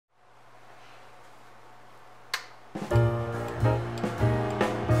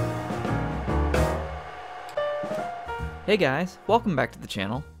Hey guys, welcome back to the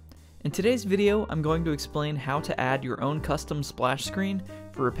channel. In today's video, I'm going to explain how to add your own custom splash screen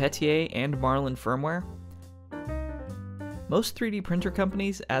for Repetier and Marlin Firmware. Most 3D printer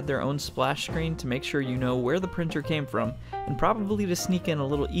companies add their own splash screen to make sure you know where the printer came from, and probably to sneak in a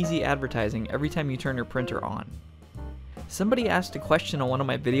little easy advertising every time you turn your printer on. Somebody asked a question on one of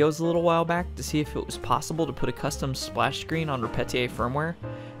my videos a little while back to see if it was possible to put a custom splash screen on Repetier firmware,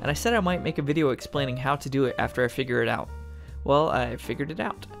 and I said I might make a video explaining how to do it after I figure it out. Well, I figured it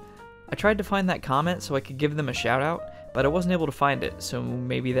out. I tried to find that comment so I could give them a shout out, but I wasn't able to find it, so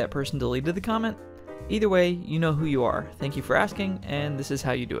maybe that person deleted the comment? Either way, you know who you are. Thank you for asking, and this is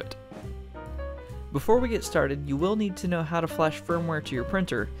how you do it. Before we get started, you will need to know how to flash firmware to your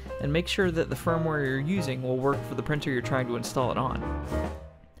printer, and make sure that the firmware you're using will work for the printer you're trying to install it on.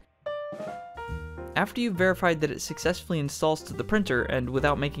 After you've verified that it successfully installs to the printer and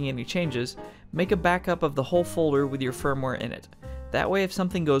without making any changes, make a backup of the whole folder with your firmware in it. That way if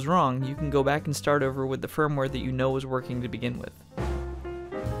something goes wrong, you can go back and start over with the firmware that you know is working to begin with.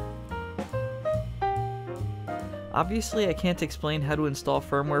 Obviously, I can't explain how to install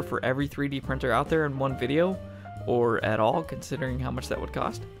firmware for every 3D printer out there in one video, or at all, considering how much that would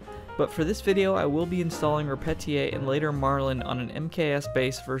cost. But for this video, I will be installing Repetier and later Marlin on an MKS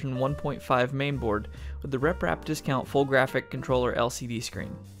base version 1.5 mainboard with the RepWrap Discount Full Graphic Controller LCD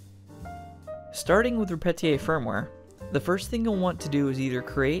screen. Starting with Repetier firmware, the first thing you'll want to do is either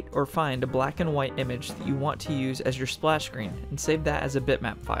create or find a black and white image that you want to use as your splash screen and save that as a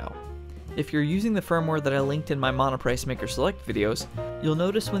bitmap file. If you're using the firmware that I linked in my Monoprice Maker Select videos, you'll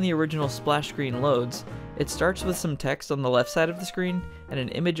notice when the original splash screen loads, it starts with some text on the left side of the screen and an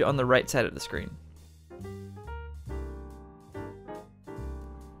image on the right side of the screen.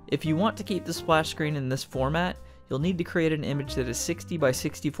 If you want to keep the splash screen in this format, you'll need to create an image that is 60 by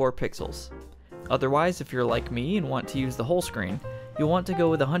 64 pixels. Otherwise, if you're like me and want to use the whole screen, you'll want to go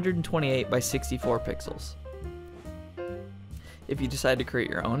with 128 by 64 pixels. If you decide to create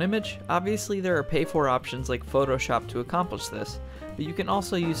your own image, obviously there are pay-for options like Photoshop to accomplish this, but you can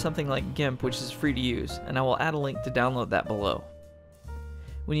also use something like GIMP, which is free to use, and I will add a link to download that below.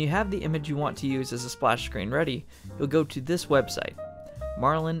 When you have the image you want to use as a splash screen ready, you'll go to this website,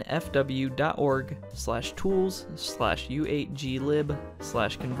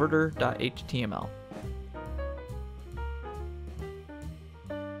 marlinfw.org/tools/u8glib/converter.html.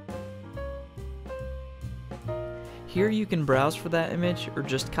 Here you can browse for that image or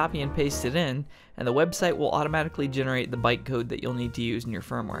just copy and paste it in, and the website will automatically generate the bytecode that you'll need to use in your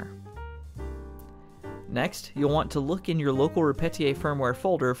firmware. Next, you'll want to look in your local Repetier firmware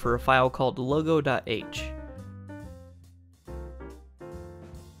folder for a file called logo.h.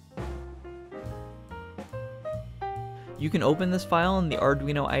 You can open this file in the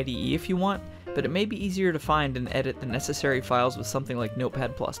Arduino IDE if you want, but it may be easier to find and edit the necessary files with something like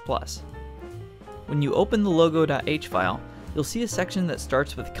Notepad++. When you open the logo.h file, you'll see a section that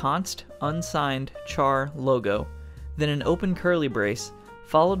starts with const unsigned char logo, then an open curly brace,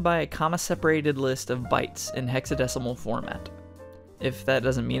 followed by a comma-separated list of bytes in hexadecimal format. If that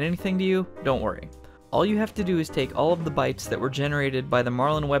doesn't mean anything to you, don't worry. All you have to do is take all of the bytes that were generated by the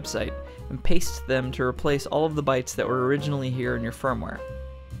Marlin website and paste them to replace all of the bytes that were originally here in your firmware.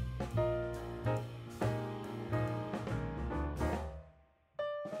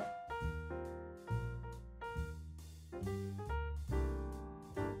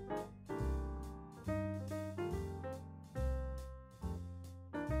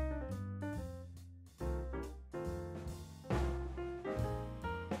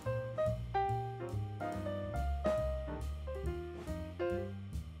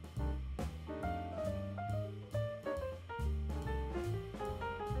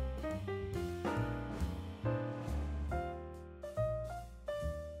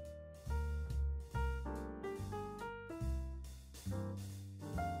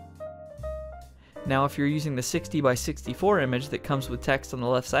 Now if you're using the 60 by 64 image that comes with text on the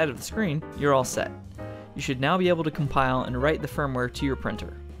left side of the screen, you're all set. You should now be able to compile and write the firmware to your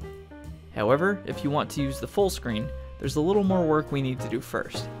printer. However, if you want to use the full screen, there's a little more work we need to do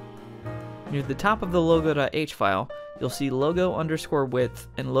first. Near the top of the logo.h file, you'll see logo_width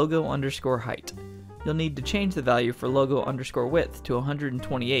and logo_height. You'll need to change the value for logo_width to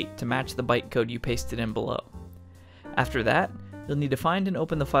 128 to match the bytecode you pasted in below. After that, you'll need to find and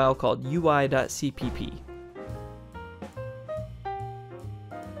open the file called ui.cpp.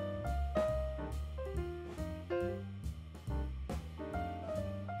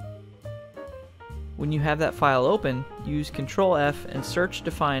 When you have that file open, use Ctrl F and search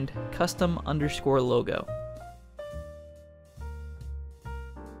to find custom_logo.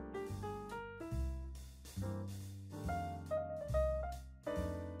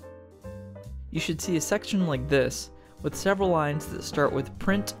 should see a section like this with several lines that start with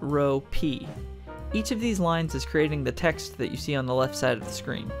print row P. Each of these lines is creating the text that you see on the left side of the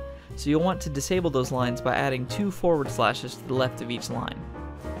screen, so you'll want to disable those lines by adding 2 forward slashes to the left of each line.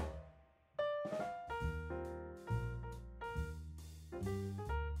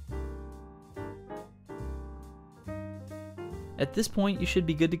 At this point, you should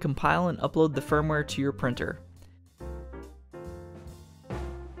be good to compile and upload the firmware to your printer.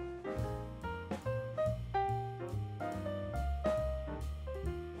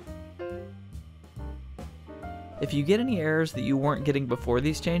 If you get any errors that you weren't getting before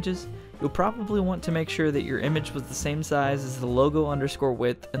these changes, you'll probably want to make sure that your image was the same size as the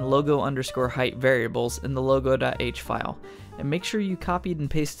logo_width and logo_height variables in the logo.h file, and make sure you copied and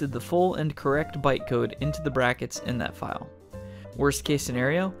pasted the full and correct bytecode into the brackets in that file. Worst case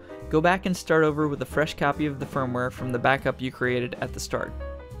scenario, go back and start over with a fresh copy of the firmware from the backup you created at the start.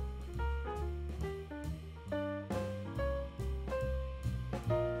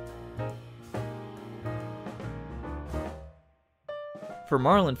 For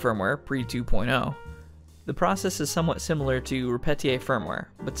Marlin Firmware pre-2.0, the process is somewhat similar to Repetier Firmware,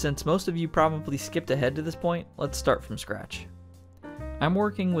 but since most of you probably skipped ahead to this point, let's start from scratch. I'm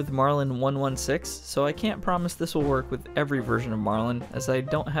working with Marlin 1.16, so I can't promise this will work with every version of Marlin, as I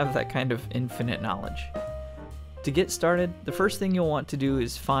don't have that kind of infinite knowledge. To get started, the first thing you'll want to do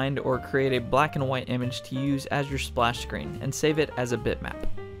is find or create a black and white image to use as your splash screen, and save it as a bitmap.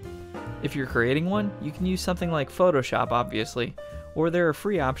 If you're creating one, you can use something like Photoshop, obviously, or there are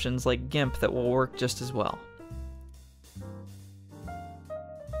free options like GIMP that will work just as well.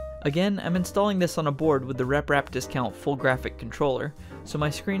 Again, I'm installing this on a board with the RepRap Discount Full Graphic Controller, so my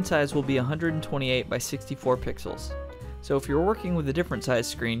screen size will be 128 by 64 pixels. So if you're working with a different size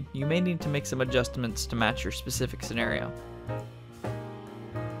screen, you may need to make some adjustments to match your specific scenario.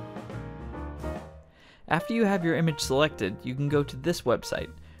 After you have your image selected, you can go to this website,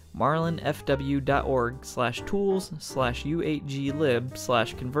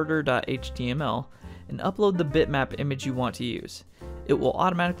 marlinfw.org/tools/u8glib/converter.html, and upload the bitmap image you want to use. It will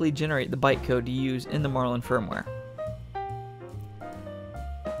automatically generate the bytecode to use in the Marlin firmware.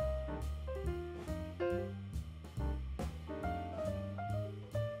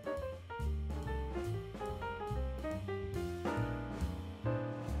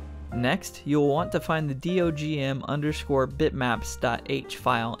 Next, you'll want to find the dogm_bitmaps.h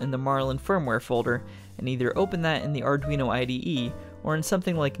file in the Marlin firmware folder and either open that in the Arduino IDE or in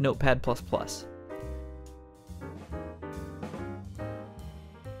something like Notepad++.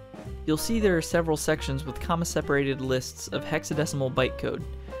 You'll see there are several sections with comma-separated lists of hexadecimal bytecode,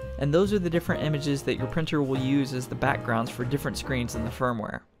 and those are the different images that your printer will use as the backgrounds for different screens in the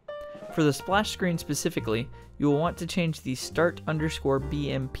firmware. For the splash screen specifically, you will want to change the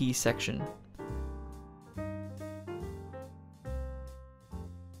start_BMP section.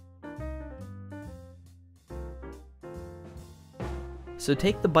 So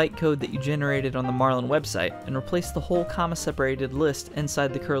take the bytecode that you generated on the Marlin website and replace the whole comma-separated list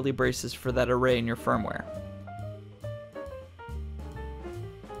inside the curly braces for that array in your firmware.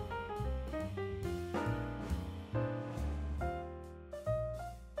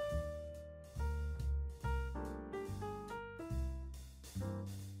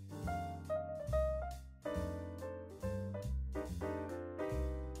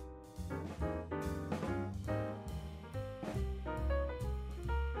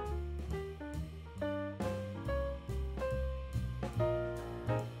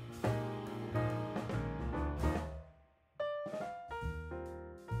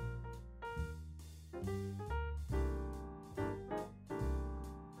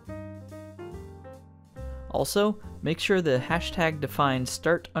 Also, make sure the hashtag define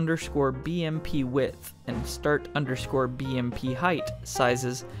start_BMP width and start_BMP height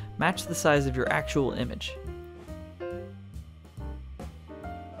sizes match the size of your actual image.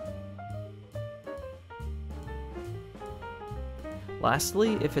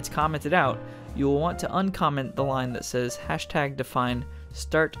 Lastly, if it's commented out, you will want to uncomment the line that says hashtag define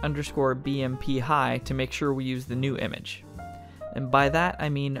start_BMP high to make sure we use the new image. And by that I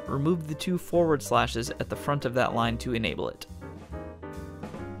mean remove the 2 forward slashes at the front of that line to enable it.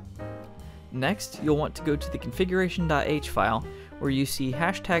 Next, you'll want to go to the configuration.h file where you see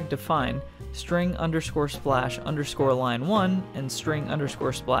hashtag define string_splash_line1 and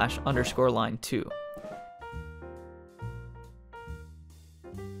string_splash_line2.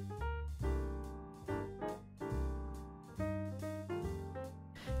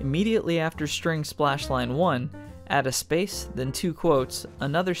 Immediately after string splash line 1, add a space, then 2 quotes,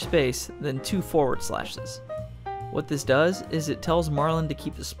 another space, then 2 forward slashes. What this does is it tells Marlin to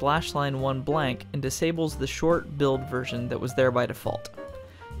keep the splash line 1 blank and disables the short build version that was there by default.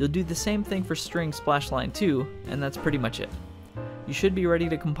 You'll do the same thing for string splash line 2, and that's pretty much it. You should be ready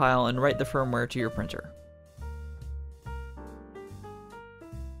to compile and write the firmware to your printer.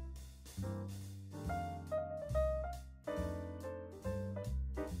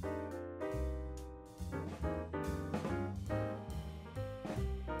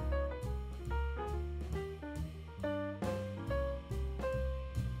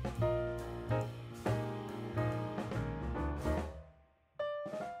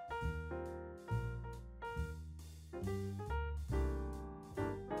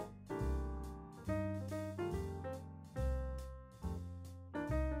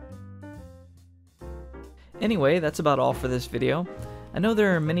 Anyway, that's about all for this video. I know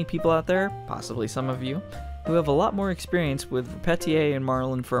there are many people out there, possibly some of you, who have a lot more experience with Repetier and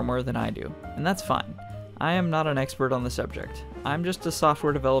Marlin Firmware than I do, and that's fine. I am not an expert on the subject. I'm just a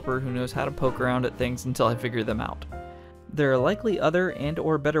software developer who knows how to poke around at things until I figure them out. There are likely other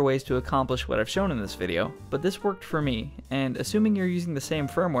and/or better ways to accomplish what I've shown in this video, but this worked for me, and assuming you're using the same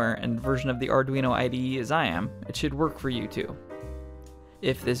firmware and version of the Arduino IDE as I am, it should work for you too.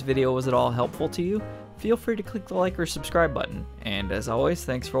 If this video was at all helpful to you, feel free to click the like or subscribe button, and as always,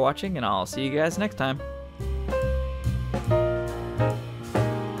 thanks for watching, and I'll see you guys next time.